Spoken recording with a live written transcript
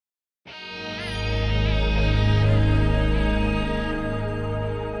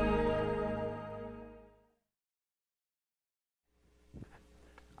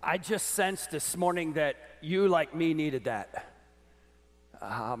I just sensed this morning that you, like me, needed that.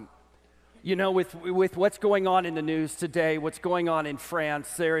 With what's going on in the news today, what's going on in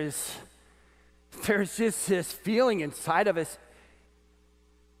France, there's just this feeling inside of us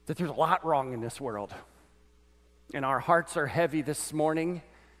that there's a lot wrong in this world. And our hearts are heavy this morning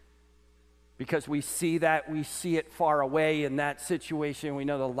because we see it far away in that situation. We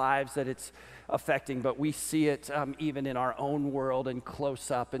know the lives that it's affecting, but we see it even in our own world and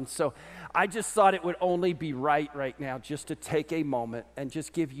close up. And so I just thought it would only be right now just to take a moment and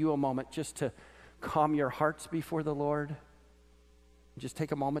just give you a moment just to calm your hearts before the Lord. Just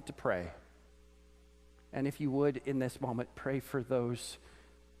take a moment to pray. And if you would, in this moment, pray for those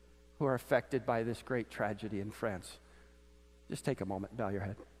who are affected by this great tragedy in France. Just take a moment, bow your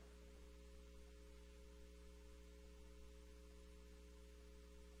head.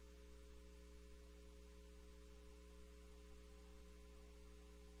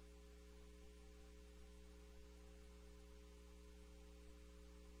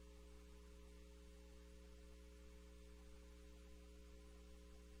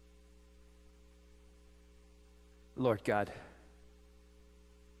 Lord God,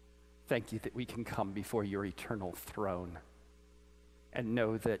 thank you that we can come before your eternal throne and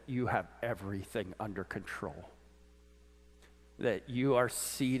know that you have everything under control, that you are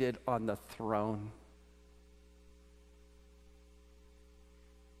seated on the throne.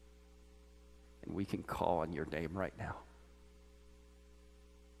 And we can call on your name right now.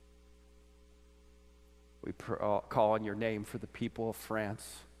 We call on your name for the people of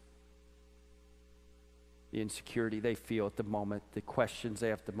France. The insecurity they feel at the moment, the questions they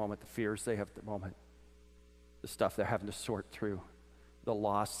have at the moment, the fears they have at the moment, the stuff they're having to sort through, the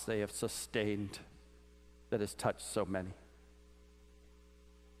loss they have sustained that has touched so many.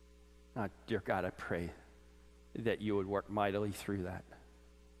 Dear God, I pray that you would work mightily through that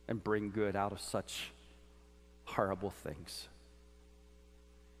and bring good out of such horrible things.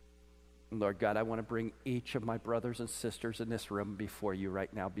 Lord God, I want to bring each of my brothers and sisters in this room before you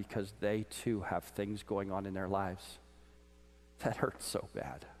right now because they too have things going on in their lives that hurt so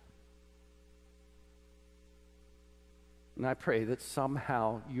bad. And I pray that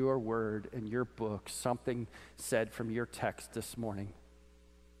somehow your word and your book, something said from your text this morning,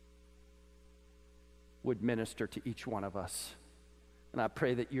 would minister to each one of us. And I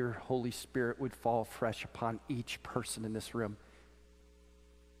pray that your Holy Spirit would fall fresh upon each person in this room.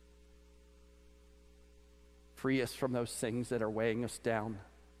 Free us from those things that are weighing us down.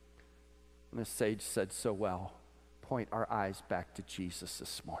 And the sage said so well, point our eyes back to Jesus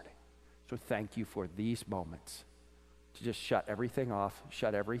this morning. So thank you for these moments to just shut everything off,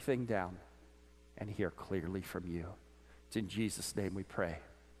 shut everything down, and hear clearly from you. It's in Jesus' name we pray.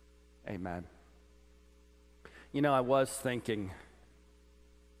 Amen. You know, I was thinking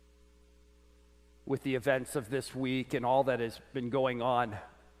with the events of this week and all that has been going on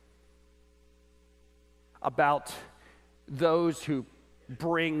about those who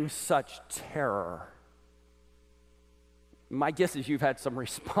bring such terror. My guess is you've had some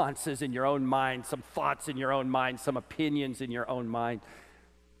responses in your own mind, some thoughts in your own mind, some opinions in your own mind.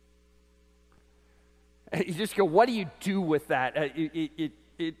 And you just go, what do you do with that?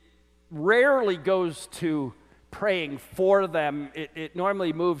 It rarely goes to praying for them. It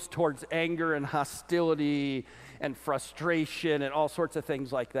normally moves towards anger and hostility and frustration and all sorts of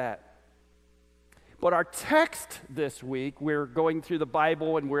things like that. But our text this week, we're going through the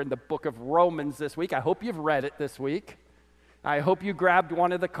Bible and we're in the book of Romans this week. I hope you've read it this week. I hope you grabbed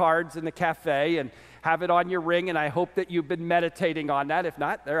one of the cards in the cafe and have it on your ring, and I hope that you've been meditating on that. If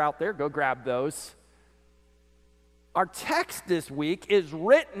not, they're out there. Go grab those. Our text this week is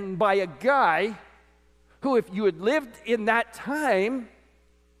written by a guy who, if you had lived in that time,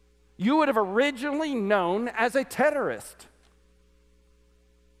 you would have originally known as a terrorist.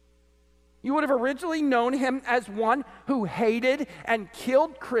 You would have originally known him as one who hated and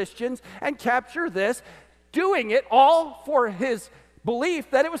killed Christians and captured this, doing it all for his belief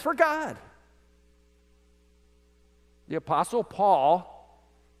that it was for God. The Apostle Paul,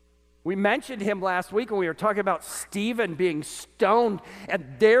 we mentioned him last week when we were talking about Stephen being stoned,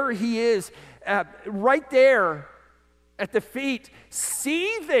 and there he is, right there at the feet,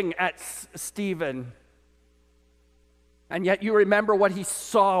 seething at Stephen. And yet you remember what he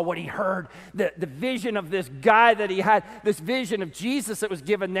saw, what he heard, the vision of this guy that he had, this vision of Jesus that was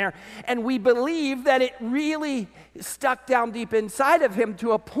given there. And we believe that it really stuck down deep inside of him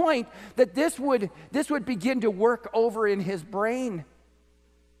to a point that this would begin to work over in his brain.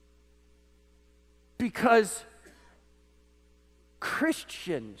 Because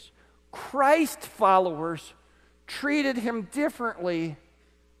Christians, Christ followers, treated him differently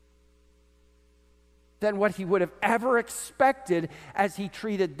than what he would have ever expected as he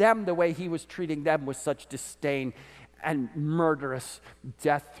treated them the way he was treating them with such disdain and murderous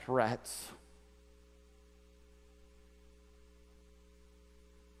death threats.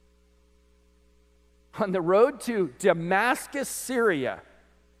 On the road to Damascus, Syria,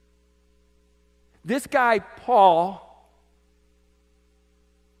 this guy, Paul,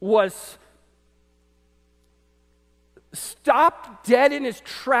 was stopped dead in his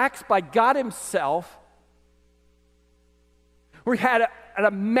tracks by God himself. We had an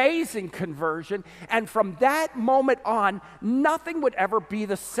amazing conversion, and from that moment on, nothing would ever be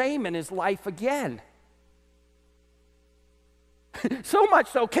the same in his life again. So much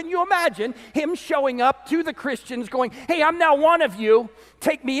so, can you imagine him showing up to the Christians going, hey, I'm now one of you,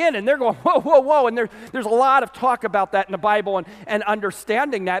 take me in. And they're going, whoa, whoa, whoa. And there's a lot of talk about that in the Bible and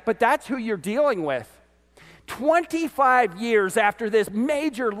understanding that, but that's who you're dealing with. 25 years after this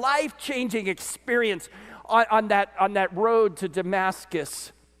major life-changing experience on that road to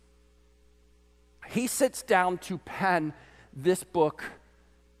Damascus, he sits down to pen this book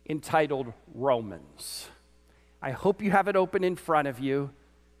entitled Romans. I hope you have it open in front of you.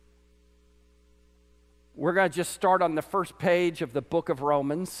 We're going to just start on the first page of the book of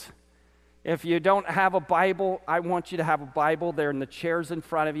Romans. If you don't have a Bible, I want you to have a Bible. They're in the chairs in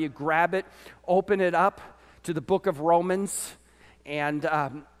front of you. Grab it, open it up to the book of Romans. And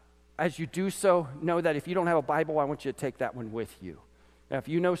as you do so, know that if you don't have a Bible, I want you to take that one with you. Now, if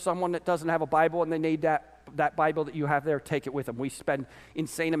you know someone that doesn't have a Bible and they need that Bible that you have there, take it with them. We spend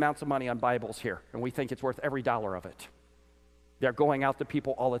insane amounts of money on Bibles here, and we think it's worth every dollar of it. They're going out to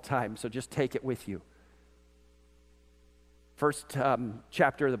people all the time, so just take it with you. First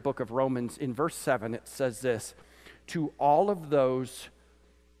chapter of the book of Romans, in verse 7, it says this, to all of those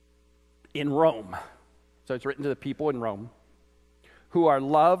in Rome, so it's written to the people in Rome, who are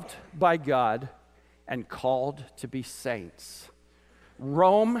loved by God and called to be saints.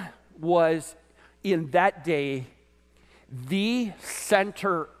 Rome was, in that day, the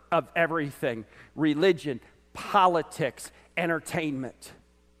center of everything: religion, politics, entertainment.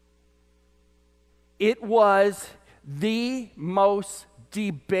 It was the most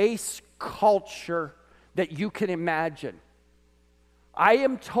debased culture that you can imagine. I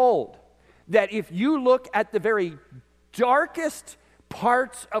am told that if you look at the very darkest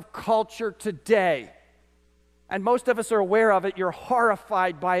parts of culture today, and most of us are aware of it, you're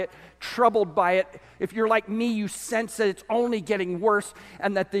horrified by it, troubled by it. If you're like me, you sense that it's only getting worse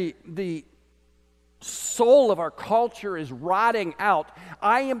and that the soul of our culture is rotting out.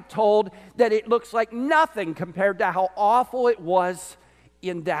 I am told that it looks like nothing compared to how awful it was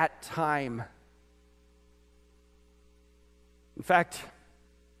in that time. In fact,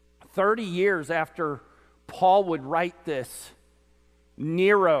 30 years after Paul would write this,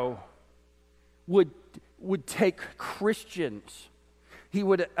 Nero would take Christians. He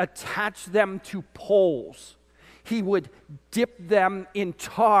would attach them to poles. He would dip them in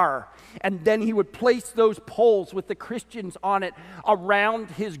tar, and then he would place those poles with the Christians on it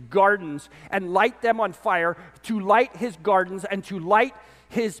around his gardens and light them on fire to light his gardens and to light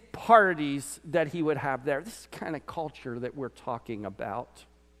his parties that he would have there. This is the kind of culture that we're talking about.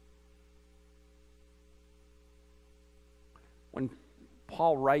 When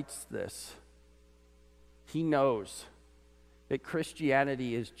Paul writes this, he knows that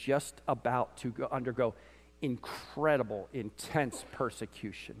Christianity is just about to undergo incredible, intense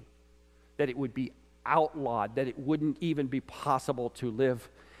persecution, that it would be outlawed, that it wouldn't even be possible to live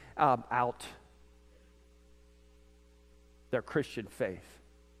out their Christian faith.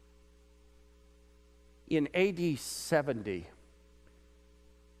 In AD 70,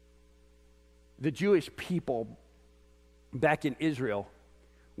 the Jewish people back in Israel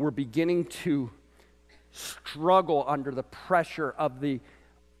were beginning to struggle under the pressure of the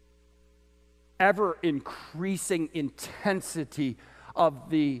ever-increasing intensity of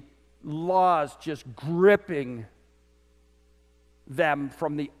the laws just gripping them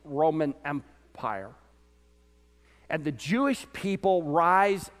from the Roman Empire. And the Jewish people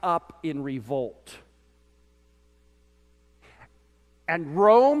rise up in revolt. And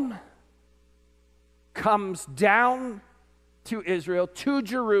Rome comes down to Israel, to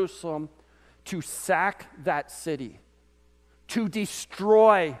Jerusalem, to sack that city, to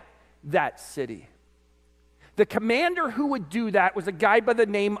destroy that city. The commander who would do that was a guy by the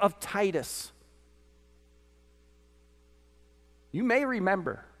name of Titus. You may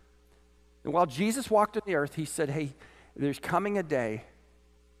remember, and while Jesus walked on the earth, he said, hey, there's coming a day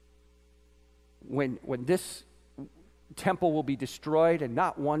when this temple will be destroyed and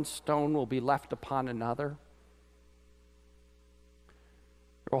not one stone will be left upon another.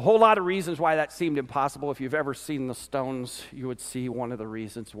 A whole lot of reasons why that seemed impossible. If you've ever seen the stones, you would see one of the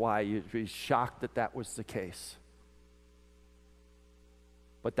reasons why. You'd be shocked that that was the case.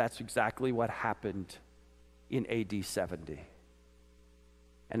 But that's exactly what happened in AD 70.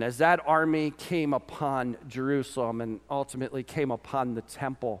 And as that army came upon Jerusalem and ultimately came upon the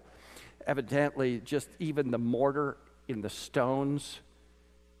temple, evidently just even the mortar in the stones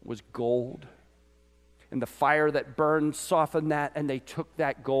was gold. And the fire that burned softened that, and they took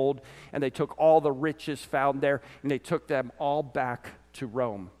that gold, and they took all the riches found there, and they took them all back to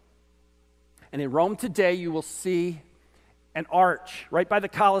Rome. And in Rome today, you will see an arch right by the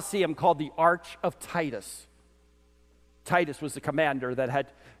Colosseum called the Arch of Titus. Titus was the commander that had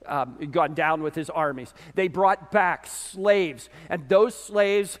gone down with his armies. They brought back slaves, and those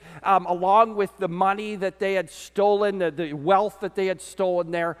slaves, along with the money that they had stolen, the wealth that they had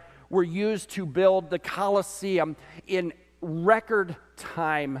stolen there, were used to build the Colosseum in record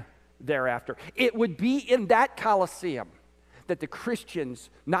time thereafter. It would be in that Colosseum that the Christians,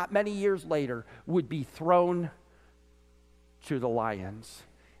 not many years later, would be thrown to the lions.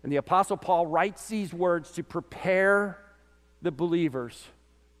 And the Apostle Paul writes these words to prepare the believers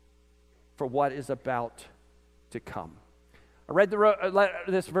for what is about to come. I read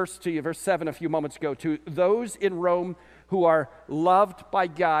this verse to you, verse 7, a few moments ago. To those in Rome who are loved by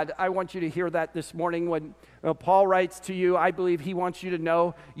God, I want you to hear that this morning when Paul writes to you. I believe he wants you to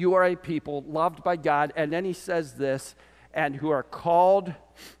know you are a people loved by God. And then he says this, and who are called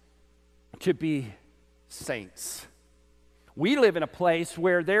to be saints. We live in a place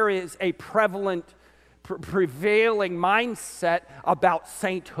where there is a prevalent, prevailing mindset about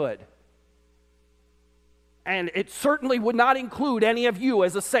sainthood. And it certainly would not include any of you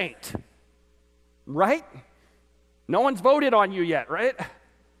as a saint, right? No one's voted on you yet, right?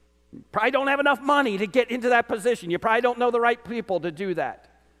 You probably don't have enough money to get into that position. You probably don't know the right people to do that.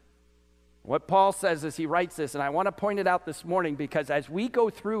 What Paul says is he writes this, and I want to point it out this morning because as we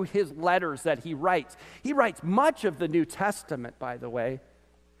go through his letters that he writes much of the New Testament, by the way.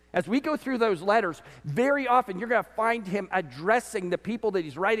 As we go through those letters, very often you're going to find him addressing the people that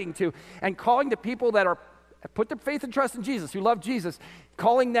he's writing to and calling the people that are put their faith and trust in Jesus, who love Jesus,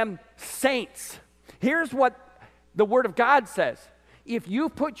 calling them saints. Here's what the Word of God says. If you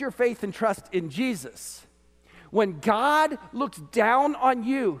put your faith and trust in Jesus, when God looks down on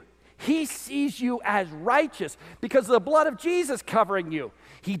you, he sees you as righteous because of the blood of Jesus covering you.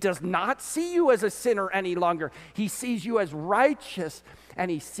 He does not see you as a sinner any longer. He sees you as righteous, and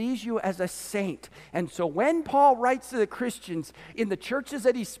he sees you as a saint. And so when Paul writes to the Christians in the churches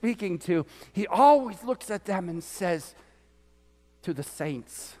that he's speaking to, he always looks at them and says, to the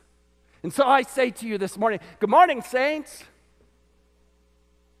saints. And so I say to you this morning, good morning, saints.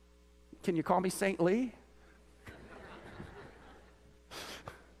 Can you call me Saint Lee?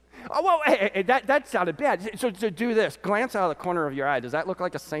 Oh, well, hey, that sounded bad. So do this. Glance out of the corner of your eye. Does that look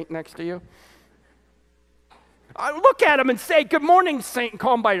like a saint next to you? Look at him and say, good morning, saint, and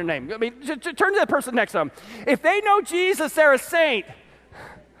call him by your name. I mean, turn to the person next to him. If they know Jesus, they're a saint.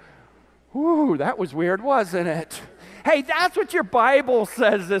 Ooh, that was weird, wasn't it? Hey, that's what your Bible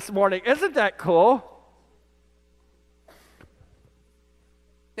says this morning. Isn't that cool?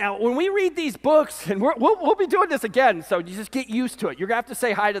 Now, when we read these books, and we'll be doing this again, so you just get used to it. You're going to have to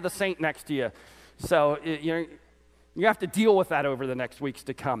say hi to the saint next to you. So you have to deal with that over the next weeks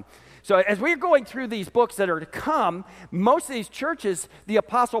to come. So as we're going through these books that are to come, most of these churches, the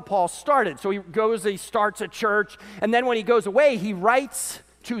Apostle Paul started. So he starts a church, and then when he goes away, he writes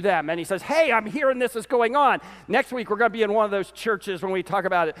to them, and he says, hey, I'm hearing this is going on. Next week, we're going to be in one of those churches when we talk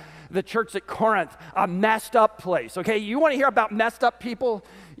about it, the church at Corinth, a messed up place, okay? You want to hear about messed up people?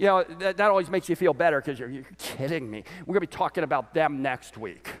 You know, that always makes you feel better because you're kidding me. We're going to be talking about them next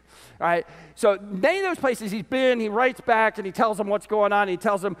week, all right? So many of those places he's been, he writes back, and he tells them what's going on. He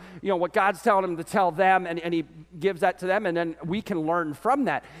tells them, what God's telling him to tell them, and he gives that to them, and then we can learn from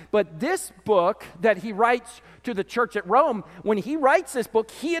that. But this book that he writes to the church at Rome, when he writes this book,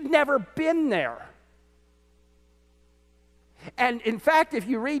 he had never been there. And in fact, if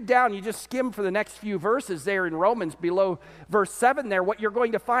you read down, you just skim for the next few verses there in Romans below verse 7 there, what you're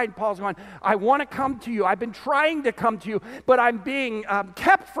going to find, Paul's going, I want to come to you. I've been trying to come to you, but I'm being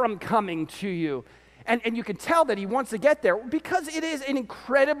kept from coming to you. And you can tell that he wants to get there because it is an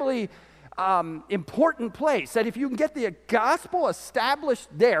incredibly important place, that if you can get the gospel established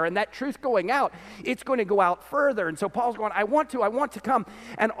there and that truth going out, it's going to go out further. And so Paul's going, I want to come,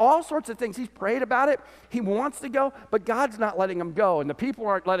 and all sorts of things. He's prayed about it. He wants to go, but God's not letting him go, and the people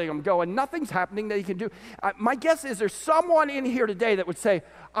aren't letting him go, and nothing's happening that he can do. My guess is there's someone in here today that would say,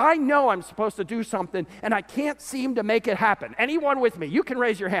 I know I'm supposed to do something, and I can't seem to make it happen. Anyone with me? You can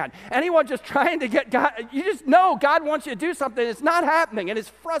raise your hand. Anyone just trying to get God, you just know God wants you to do something, it's not happening, and it's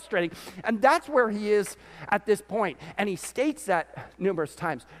frustrating. And that's where he is at this point. And he states that numerous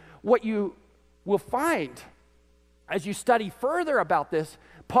times. What you will find as you study further about this,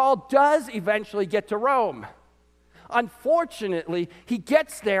 Paul does eventually get to Rome. Unfortunately, he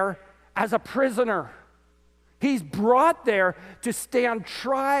gets there as a prisoner. He's brought there to stand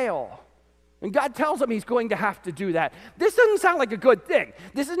trial. And God tells him he's going to have to do that. This doesn't sound like a good thing.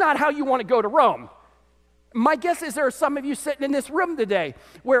 This is not how you want to go to Rome. My guess is there are some of you sitting in this room today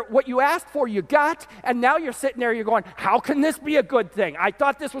where what you asked for you got, and now you're sitting there, you're going, how can this be a good thing? I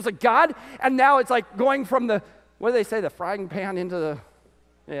thought this was a God, and now it's like going from the, what do they say, the frying pan into the,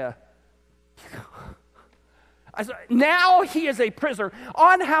 yeah. Now he is a prisoner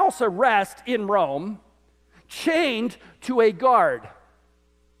on house arrest in Rome, chained to a guard.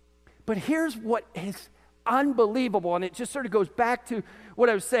 But here's what is unbelievable, and it just sort of goes back to what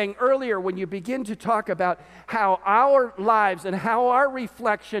I was saying earlier when you begin to talk about how our lives and how our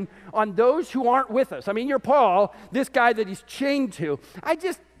reflection on those who aren't with us. I mean, you're Paul, this guy that he's chained to. I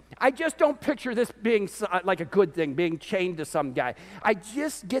just don't picture this being like a good thing, being chained to some guy. I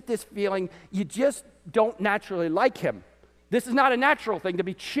just get this feeling you just don't naturally like him. This is not a natural thing to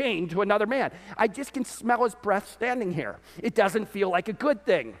be chained to another man. I just can smell his breath standing here. It doesn't feel like a good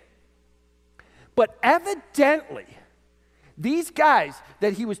thing. But evidently, these guys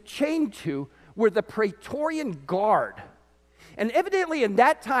that he was chained to were the Praetorian Guard. And evidently in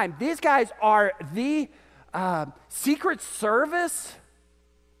that time, these guys are the Secret Service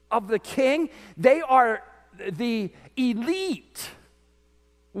of the king. They are the elite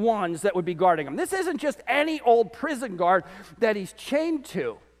ones that would be guarding him. This isn't just any old prison guard that he's chained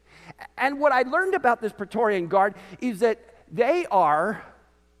to. And what I learned about this Praetorian Guard is that they are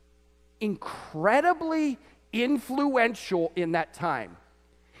incredibly influential in that time.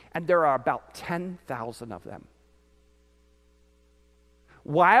 And there are about 10,000 of them.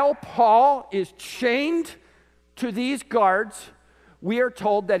 While Paul is chained to these guards, we are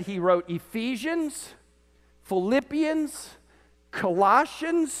told that he wrote Ephesians, Philippians,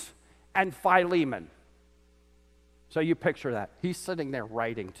 Colossians, and Philemon. So you picture that. He's sitting there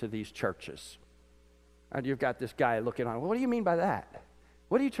writing to these churches. And you've got this guy looking on, well, what do you mean by that?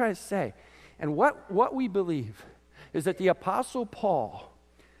 What are you trying to say? And what we believe is that the Apostle Paul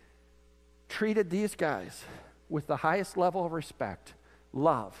treated these guys with the highest level of respect,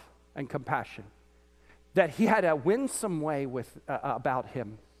 love, and compassion. That he had a winsome way about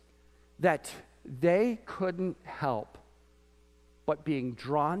him, that they couldn't help but being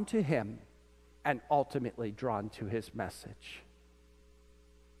drawn to him and ultimately drawn to his message.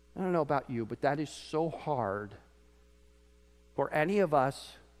 I don't know about you, but that is so hard for any of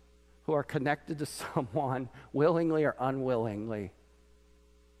us who are connected to someone, willingly or unwillingly,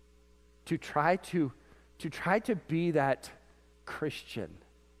 to try to be that Christian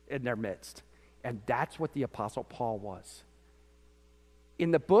in their midst. And that's what the Apostle Paul was.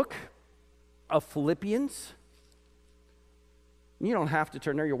 In the book of Philippians, you don't have to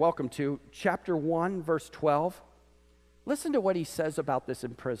turn there, you're welcome to, chapter 1, verse 12. Listen to what he says about this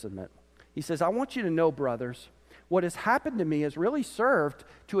imprisonment. He says, I want you to know, brothers, what has happened to me has really served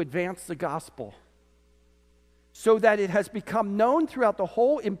to advance the gospel, so that it has become known throughout the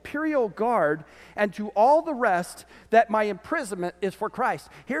whole imperial guard and to all the rest that my imprisonment is for Christ.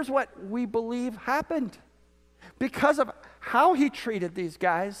 Here's what we believe happened. Because of how he treated these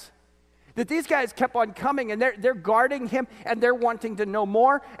guys, that these guys kept on coming, and they're guarding him, and they're wanting to know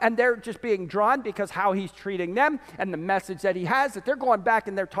more, and they're just being drawn because how he's treating them and the message that he has, that they're going back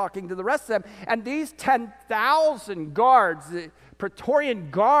and they're talking to the rest of them. And these 10,000 guards, the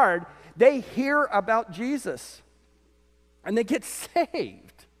Praetorian Guard, they hear about Jesus, and they get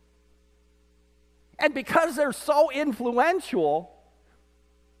saved. And because they're so influential,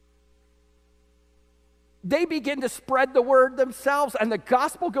 they begin to spread the word themselves, and the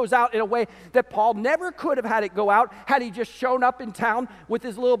gospel goes out in a way that Paul never could have had it go out had he just shown up in town with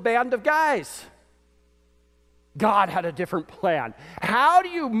his little band of guys. God had a different plan. How do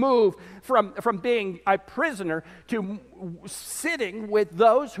you move from being a prisoner to sitting with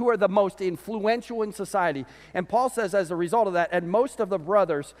those who are the most influential in society? And Paul says, as a result of that, and most of the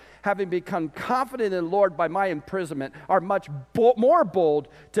brothers, having become confident in the Lord by my imprisonment, are much more bold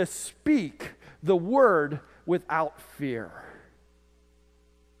to speak the word without fear.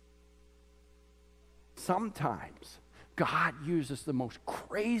 Sometimes God uses the most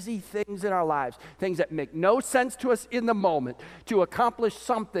crazy things in our lives, things that make no sense to us in the moment, to accomplish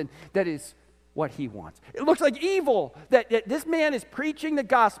something that is what he wants. It looks like evil that this man is preaching the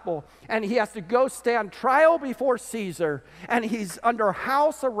gospel and he has to go stand trial before Caesar and he's under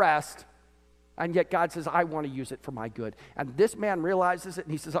house arrest. And yet God says, I want to use it for my good. And this man realizes it,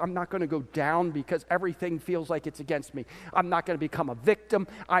 and he says, I'm not going to go down because everything feels like it's against me. I'm not going to become a victim.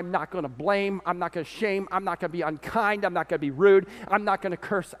 I'm not going to blame. I'm not going to shame. I'm not going to be unkind. I'm not going to be rude. I'm not going to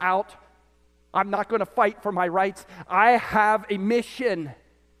curse out. I'm not going to fight for my rights. I have a mission.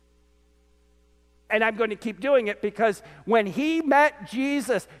 And I'm going to keep doing it because when he met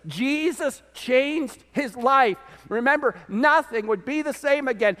Jesus, Jesus changed his life. Remember, nothing would be the same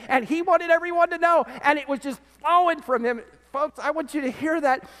again. And he wanted everyone to know. And it was just flowing from him. Folks, I want you to hear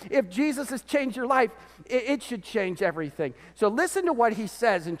that. If Jesus has changed your life, it should change everything. So listen to what he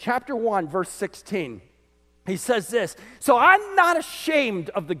says in chapter 1, verse 16. He says this, so I'm not ashamed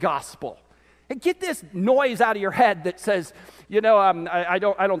of the gospel. And get this noise out of your head that says, you know, I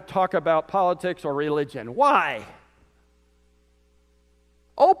don't talk about politics or religion. Why?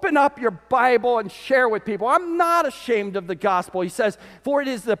 Open up your Bible and share with people. I'm not ashamed of the gospel. He says, for it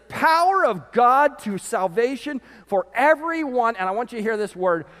is the power of God to salvation for everyone, and I want you to hear this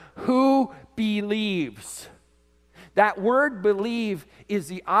word, who believes. That word believe is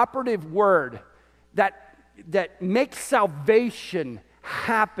the operative word that makes salvation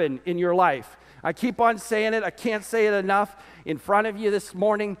happen in your life. I keep on saying it. I can't say it enough. In front of you this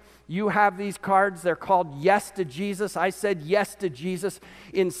morning, you have these cards. They're called Yes to Jesus. I said yes to Jesus.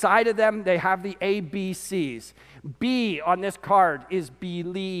 Inside of them, they have the ABCs. B on this card is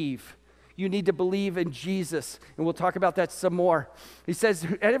believe. You need to believe in Jesus. And we'll talk about that some more. He says,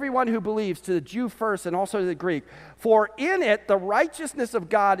 everyone who believes, to the Jew first and also to the Greek, for in it the righteousness of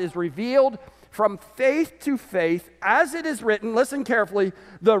God is revealed from faith to faith, as it is written, listen carefully,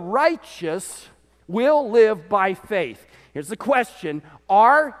 the righteous will live by faith. Here's the question,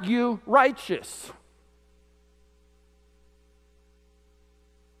 are you righteous?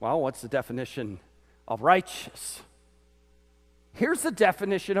 Well, what's the definition of righteous? Here's the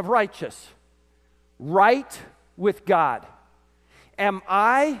definition of righteous. Right with God. Am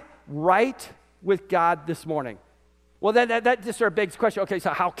I right with God this morning? Well, that just sort of begs the question, okay, so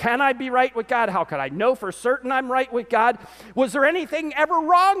how can I be right with God? How can I know for certain I'm right with God? Was there anything ever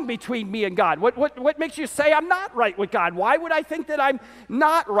wrong between me and God? What makes you say I'm not right with God? Why would I think that I'm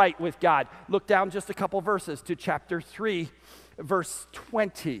not right with God? Look down just a couple verses to chapter 3, verse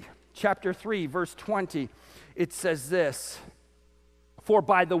 20. Chapter 3, verse 20, it says this, for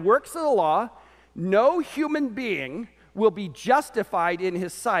by the works of the law, no human being will be justified in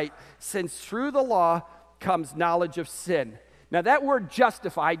his sight, since through the law comes knowledge of sin. Now that word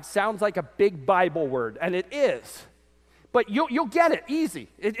justified sounds like a big Bible word, and it is. But you'll get it easy.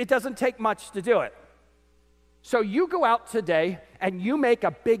 It doesn't take much to do it. So you go out today and you make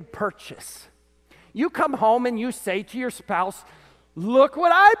a big purchase. You come home and you say to your spouse, look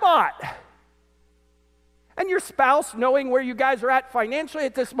what I bought. And your spouse, knowing where you guys are at financially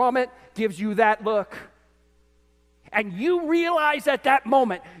at this moment, gives you that look. And you realize at that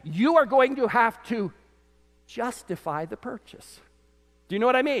moment, you are going to have to justify the purchase. Do you know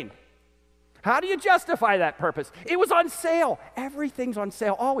what I mean? How do you justify that purpose? It was on sale. Everything's on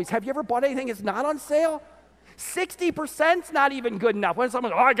sale always. Have you ever bought anything that's not on sale? 60%'s not even good enough. When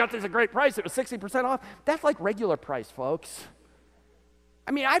someone, I got this at a great price, it was 60% off. That's like regular price, folks.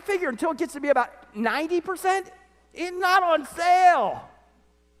 I mean, I figure until it gets to be about 90%, it's not on sale.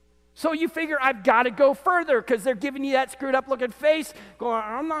 So you figure I've got to go further because they're giving you that screwed up looking face going,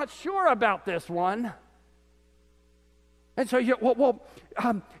 I'm not sure about this one. And so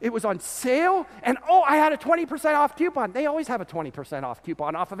it was on sale, and I had a 20% off coupon. They always have a 20% off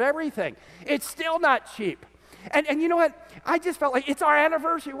coupon off of everything. It's still not cheap. And you know what? I just felt like it's our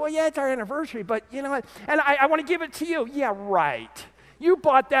anniversary. Well, yeah, it's our anniversary, but you know what? And I want to give it to you. Yeah, right. You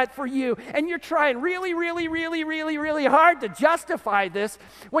bought that for you, and you're trying really, really, really, really, really hard to justify this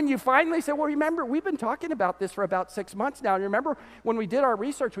when you finally say, well, remember, we've been talking about this for about 6 months now. And remember, when we did our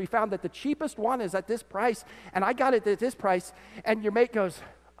research, we found that the cheapest one is at this price, and I got it at this price. And your mate goes,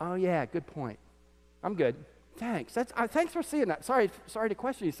 oh, yeah, good point. I'm good. Thanks. Thanks for seeing that. Sorry to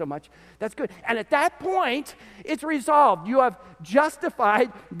question you so much. That's good. And at that point, it's resolved. You have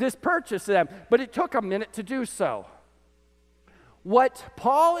justified this purchase to them, but it took a minute to do so. What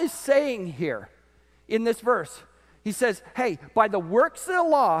Paul is saying here in this verse, he says, hey, by the works of the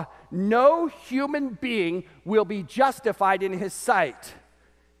law, no human being will be justified in his sight.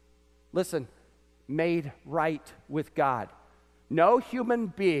 Listen, made right with God. No human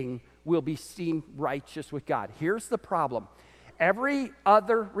being will be seen righteous with God. Here's the problem. Every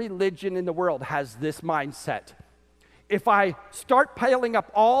other religion in the world has this mindset. If I start piling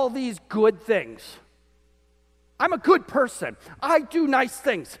up all these good things, I'm a good person. I do nice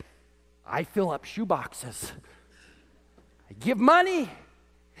things. I fill up shoeboxes. I give money.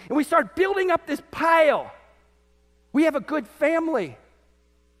 And we start building up this pile. We have a good family.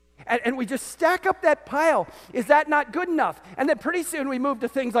 And we just stack up that pile. Is that not good enough? And then pretty soon we move to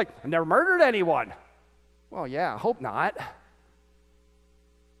things like, I've never murdered anyone. Well, yeah, I hope not.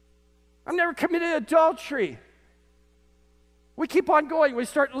 I've never committed adultery. We keep on going. We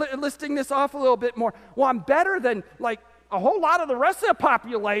start listing this off a little bit more. Well, I'm better than like a whole lot of the rest of the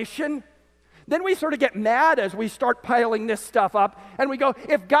population. Then we sort of get mad as we start piling this stuff up, and we go,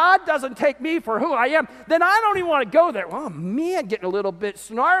 if God doesn't take me for who I am, then I don't even want to go there. Well, man, getting a little bit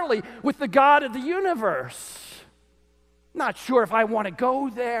snarly with the God of the universe. Not sure if I want to go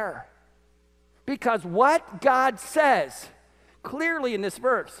there. Because what God says clearly in this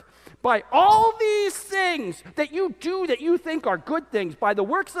verse, by all these things that you do that you think are good things, by the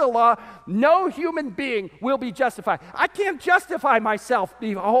works of the law, no human being will be justified. I can't justify myself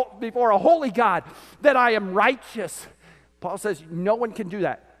before a holy God that I am righteous. Paul says no one can do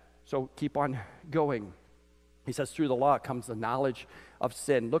that. So keep on going. He says through the law comes the knowledge of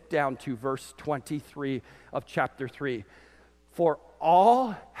sin. Look down to verse 23 of chapter 3. For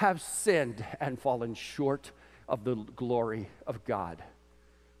all have sinned and fallen short of the glory of God.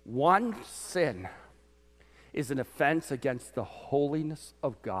 One sin is an offense against the holiness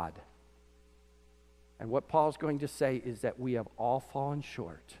of God. And what Paul's going to say is that we have all fallen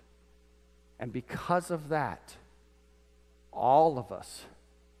short. And because of that, all of us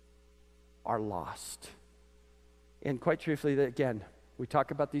are lost. And quite truthfully, again, we talk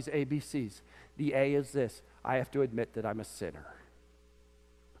about these ABCs. The A is this: I have to admit that I'm a sinner.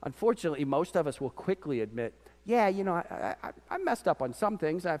 Unfortunately, most of us will quickly admit, yeah, I messed up on some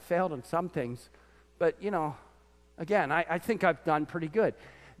things, I've failed on some things, but, again, I think I've done pretty good.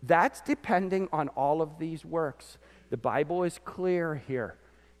 That's depending on all of these works. The Bible is clear here.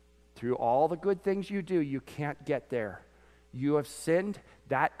 Through all the good things you do, you can't get there. You have sinned.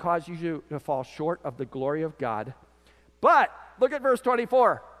 That caused you to fall short of the glory of God. But look at verse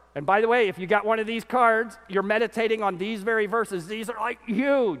 24. And by the way, if you got one of these cards, you're meditating on these very verses. These are like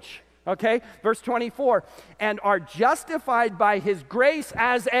huge. Okay? Verse 24. And are justified by his grace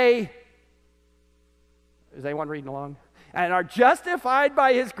as a... Is anyone reading along? And are justified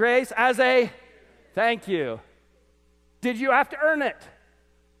by his grace as a... Thank you. Did you have to earn it?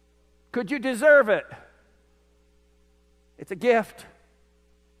 Could you deserve it? It's a gift.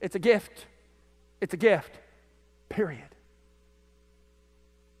 It's a gift. It's a gift. Period.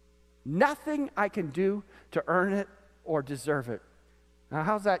 Nothing I can do to earn it or deserve it. Now,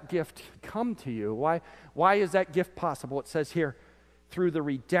 how's that gift come to you? Why is that gift possible? It says here, through the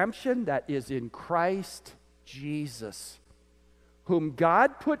redemption that is in Christ Jesus, whom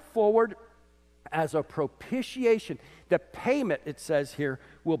God put forward as a propitiation. The payment, it says here,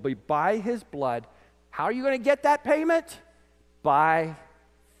 will be by his blood. How are you going to get that payment? By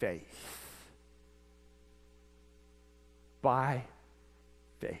faith. By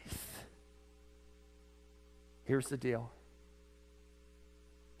faith. Here's the deal.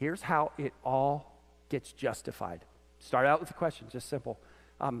 Here's how it all gets justified. Start out with the question, just simple.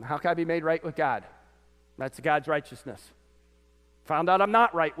 How can I be made right with God? That's God's righteousness. Found out I'm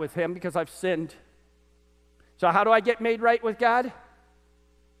not right with him because I've sinned. So how do I get made right with God?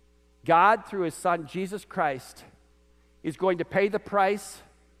 God, through his son, Jesus Christ, is going to pay the price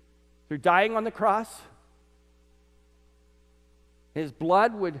through dying on the cross. His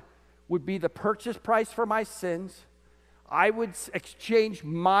blood would be the purchase price for my sins. I would exchange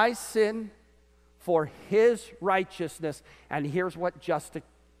my sin for his righteousness. And here's what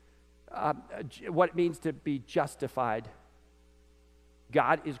it means to be justified.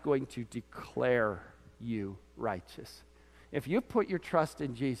 God is going to declare you righteous. If you put your trust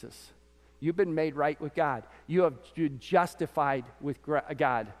in Jesus, you've been made right with God. You have been justified with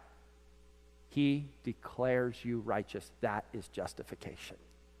God. He declares you righteous. That is justification.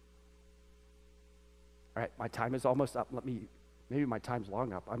 All right, my time is almost up. Maybe my time's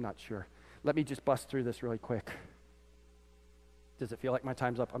long up. I'm not sure. Let me just bust through this really quick. Does it feel like my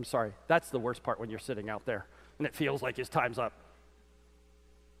time's up? I'm sorry. That's the worst part when you're sitting out there and it feels like his time's up.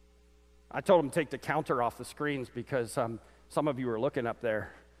 I told him to take the counter off the screens because some of you are looking up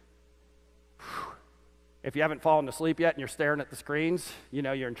there. Whew. If you haven't fallen asleep yet and you're staring at the screens, you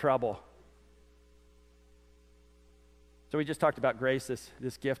know you're in trouble. So we just talked about grace,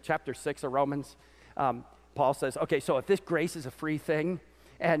 this gift. Chapter 6 of Romans, Paul says, okay, so if this grace is a free thing,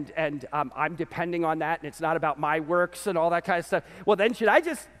 and I'm depending on that, and it's not about my works and all that kind of stuff, well, then should I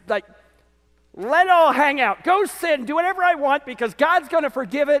just, let it all hang out, go sin, do whatever I want, because God's going to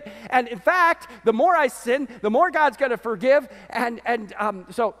forgive it, and in fact, the more I sin, the more God's going to forgive, and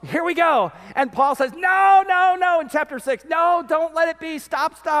so here we go. And Paul says, no, in chapter 6, no, don't let it be,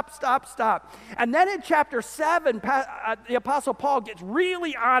 stop. And then in chapter 7, the Apostle Paul gets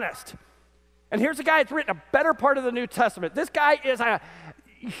really honest, and here's a guy that's written a better part of the New Testament. This guy is a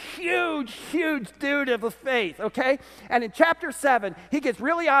huge dude of the faith, okay? And in chapter 7, he gets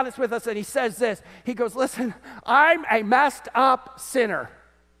really honest with us and he says this. He goes, listen, I'm a messed up sinner.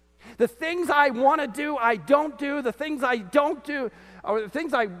 The things I want to do, I don't do. The things I don't do, or the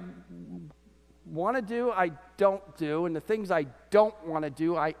things I want to do, I don't do. And the things I don't want to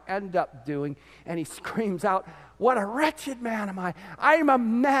do, I end up doing. And he screams out, what a wretched man am I. I'm a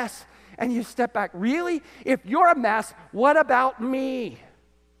mess. And you step back, really? If you're a mess, what about me?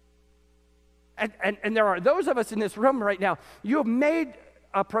 And there are those of us in this room right now, you have made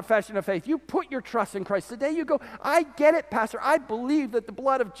a profession of faith. You put your trust in Christ. Today you go, I get it, Pastor. I believe that the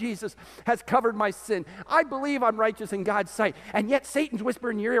blood of Jesus has covered my sin. I believe I'm righteous in God's sight. And yet Satan's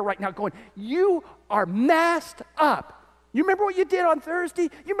whispering in your ear right now going, you are messed up. You remember what you did on Thursday?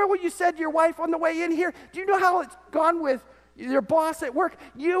 You remember what you said to your wife on the way in here? Do you know how it's gone with your boss at work?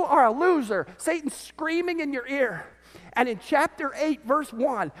 You are a loser. Satan's screaming in your ear. And in chapter 8, verse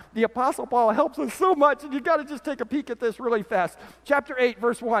 1, the Apostle Paul helps us so much, and you got to just take a peek at this really fast. Chapter 8,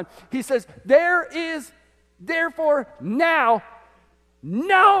 verse 1, he says, there is therefore now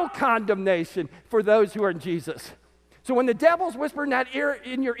no condemnation for those who are in Jesus. So when the devil's whispering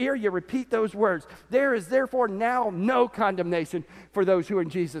in your ear, you repeat those words. There is therefore now no condemnation for those who are in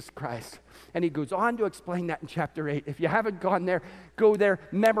Jesus Christ. And he goes on to explain that in chapter 8. If you haven't gone there, go there,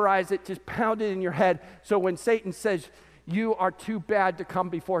 memorize it, just pound it in your head. So when Satan says, you are too bad to come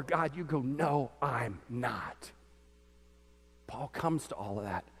before God, you go, no, I'm not. Paul comes to all of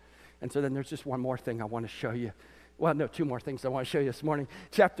that. And so then there's just one more thing I want to show you. Well, no, two more things I want to show you this morning.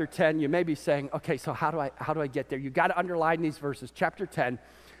 Chapter 10, you may be saying, okay, so how do I get there? You got to underline these verses. Chapter 10,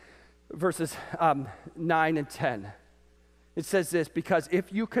 verses 9 and 10. It says this, because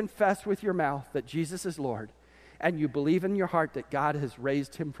if you confess with your mouth that Jesus is Lord, and you believe in your heart that God has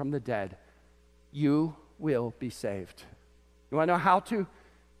raised him from the dead, you will be saved. You want to know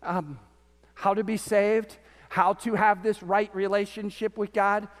how to be saved? How to have this right relationship with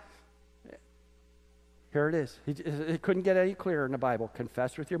God? Here it is. It couldn't get any clearer in the Bible.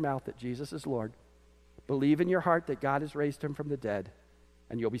 Confess with your mouth that Jesus is Lord. Believe in your heart that God has raised him from the dead,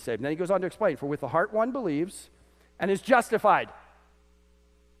 and you'll be saved. And then he goes on to explain, for with the heart one believes and is justified.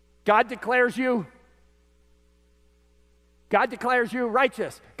 God declares you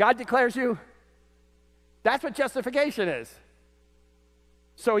righteous. God declares you. That's what justification is.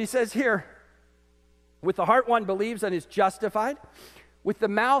 So he says here, with the heart one believes and is justified. With the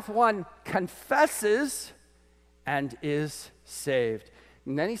mouth one confesses and is saved.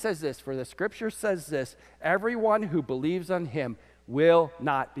 And then he says this, for the scripture says this, everyone who believes on him will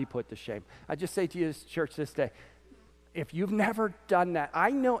not be put to shame. I just say to you, church, this day, if you've never done that, I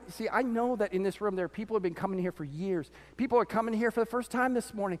know that in this room there are people who have been coming here for years. People are coming here for the first time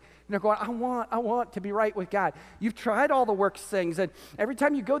this morning, and they're going, I want to be right with God. You've tried all the works things, and every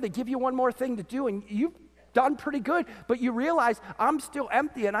time you go, they give you one more thing to do, and you've done pretty good, but you realize I'm still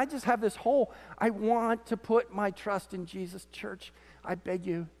empty, and I just have this hole. I want to put my trust in Jesus. Church, I beg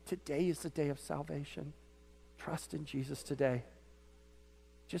you, today is the day of salvation. Trust in Jesus today.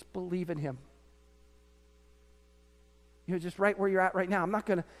 Just believe in him. You know, just right where you're at right now. I'm not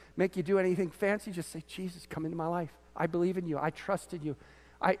going to make you do anything fancy. Just say, Jesus, come into my life. I believe in you. I trust in you.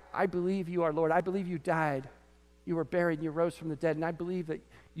 I believe you are Lord. I believe you died. You were buried and you rose from the dead. And I believe that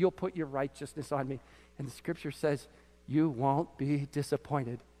you'll put your righteousness on me. And the scripture says, you won't be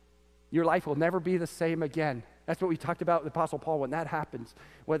disappointed. Your life will never be the same again. That's what we talked about with the Apostle Paul when that happens.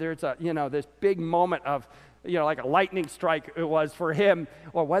 Whether it's this big moment of, like a lightning strike it was for him,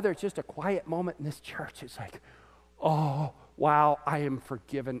 or whether it's just a quiet moment in this church. It's like, oh, wow, I am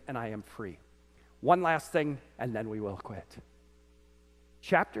forgiven and I am free. One last thing, and then we will quit.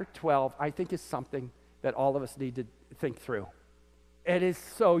 Chapter 12, I think, is something that all of us need to think through. It is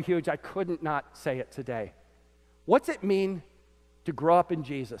so huge. I couldn't not say it today. What's it mean to grow up in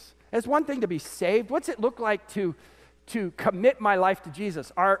Jesus? It's one thing to be saved. What's it look like to commit my life to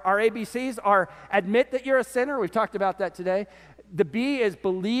Jesus? Our ABCs are admit that you're a sinner. We've talked about that today. The B is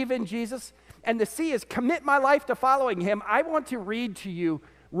believe in Jesus. And the C is commit my life to following him. I want to read to you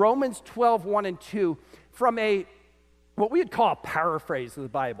Romans 12, 1 and 2 from what we would call a paraphrase of the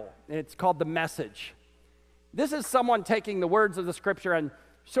Bible. It's called the Message. This is someone taking the words of the scripture and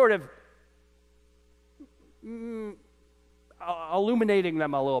sort of illuminating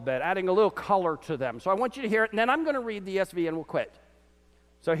them a little bit, adding a little color to them. So I want you to hear it, and then I'm going to read the ESV and we'll quit.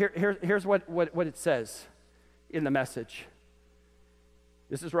 So here's what it says in the Message.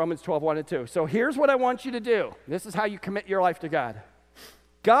 This is Romans 12, 1 and 2. So here's what I want you to do. This is how you commit your life to God.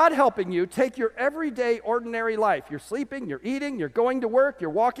 God helping you take your everyday, ordinary life. You're sleeping, you're eating, you're going to work, you're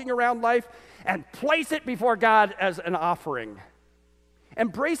walking around life, and place it before God as an offering.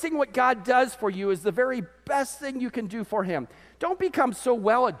 Embracing what God does for you is the very best thing you can do for him. Don't become so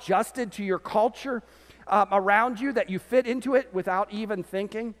well adjusted to your culture around you that you fit into it without even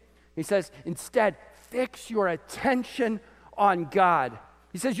thinking. He says, instead, fix your attention on God.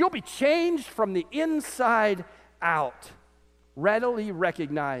 He says, you'll be changed from the inside out. Readily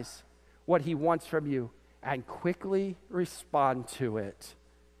recognize what he wants from you and quickly respond to it.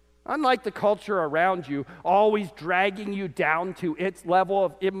 Unlike the culture around you, always dragging you down to its level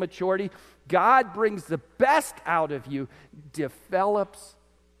of immaturity, God brings the best out of you, develops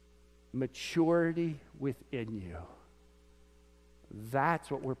maturity within you. That's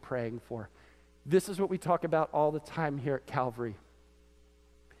what we're praying for. This is what we talk about all the time here at Calvary.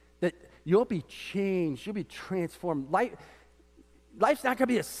 That you'll be changed, you'll be transformed. Life's not going to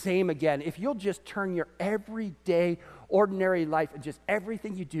be the same again if you'll just turn your everyday, ordinary life and just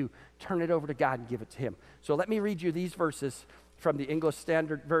everything you do, turn it over to God and give it to him. So let me read you these verses from the English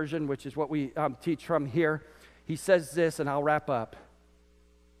Standard Version, which is what we teach from here. He says this, and I'll wrap up.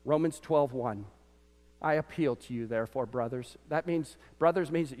 Romans 12:1. I appeal to you, therefore, brothers. That means, brothers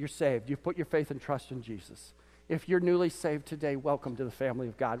means that you're saved. You've put your faith and trust in Jesus. If you're newly saved today, welcome to the family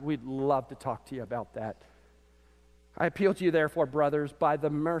of God. We'd love to talk to you about that. I appeal to you, therefore, brothers, by the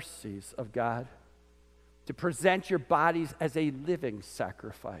mercies of God, to present your bodies as a living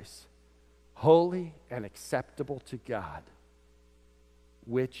sacrifice, holy and acceptable to God,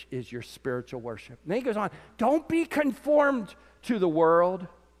 which is your spiritual worship. And then he goes on, don't be conformed to the world,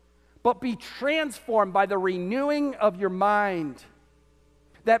 but be transformed by the renewing of your mind,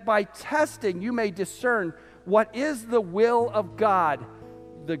 that by testing you may discern what is the will of God,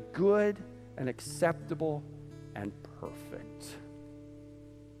 the good and acceptable and perfect.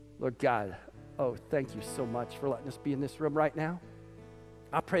 Lord God, oh, thank you so much for letting us be in this room right now.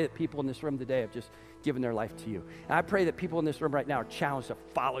 I pray that people in this room today have just given their life to you. And I pray that people in this room right now are challenged to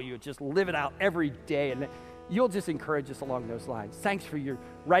follow you, just live it out every day, and that you'll just encourage us along those lines. Thanks for your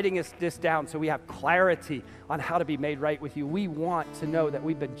writing this down so we have clarity on how to be made right with you. We want to know that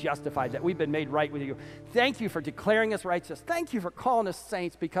we've been justified, that we've been made right with you. Thank you for declaring us righteous. Thank you for calling us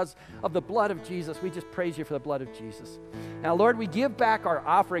saints because of the blood of Jesus. We just praise you for the blood of Jesus. Now, Lord, we give back our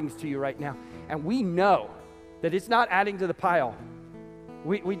offerings to you right now, and we know that it's not adding to the pile.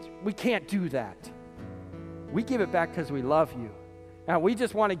 We can't do that. We give it back because we love you. And we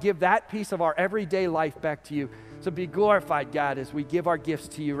just want to give that piece of our everyday life back to you. So be glorified, God, as we give our gifts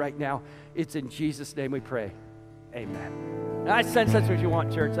to you right now. It's in Jesus' name we pray. Amen. And I sense that's what you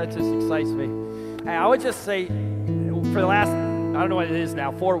want, church. That just excites me. And I would just say, for the last, I don't know what it is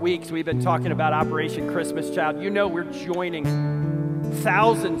now, 4 weeks, we've been talking about Operation Christmas Child. You know we're joining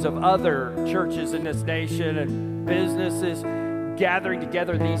thousands of other churches in this nation and businesses gathering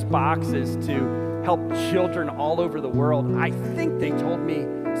together these boxes to help children all over the world. I think they told me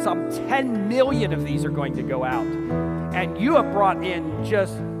some 10 million of these are going to go out. And you have brought in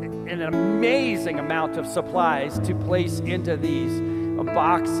just an amazing amount of supplies to place into these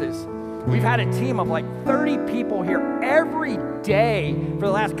boxes. We've had a team of like 30 people here every day for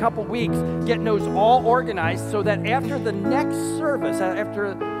the last couple weeks getting those all organized so that after the next service,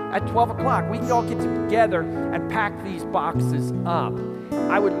 at 12 o'clock, we can all get together and pack these boxes up.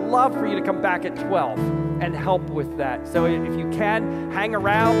 I would love for you to come back at 12 and help with that. So if you can, hang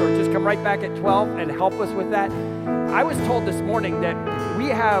around or just come right back at 12 and help us with that. I was told this morning that we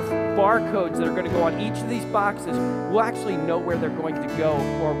have barcodes that are going to go on each of these boxes. We'll actually know where they're going to go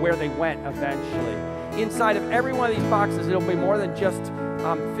or where they went eventually. Inside of every one of these boxes, it'll be more than just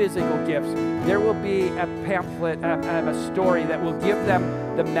physical gifts. There will be a pamphlet and a story that will give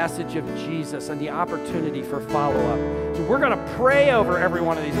them the message of Jesus and the opportunity for follow-up. So we're going to pray over every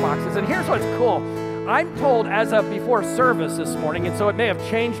one of these boxes. And here's what's cool. I'm told as of before service this morning, and so it may have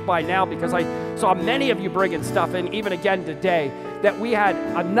changed by now because I saw many of you bringing stuff in, even again today, that we had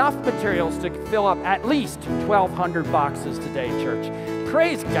enough materials to fill up at least 1,200 boxes today, church.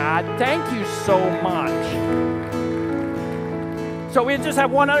 Praise God. Thank you so much. So we just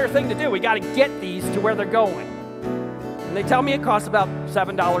have one other thing to do. We got to get these to where they're going. And they tell me it costs about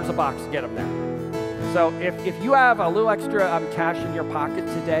 $7 a box to get them there. So if you have a little extra cash in your pocket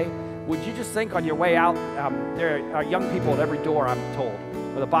today, would you just think on your way out, there are young people at every door, I'm told,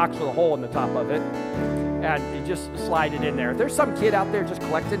 with a box with a hole in the top of it, and you just slide it in there. If there's some kid out there just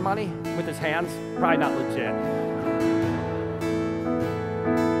collecting money with his hands, probably not legit.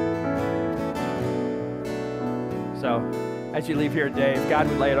 So as you leave here today, if God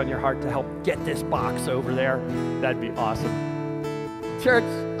would lay it on your heart to help get this box over there, that'd be awesome. Church,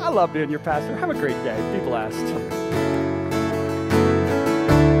 I love being your pastor. Have a great day. Be blessed.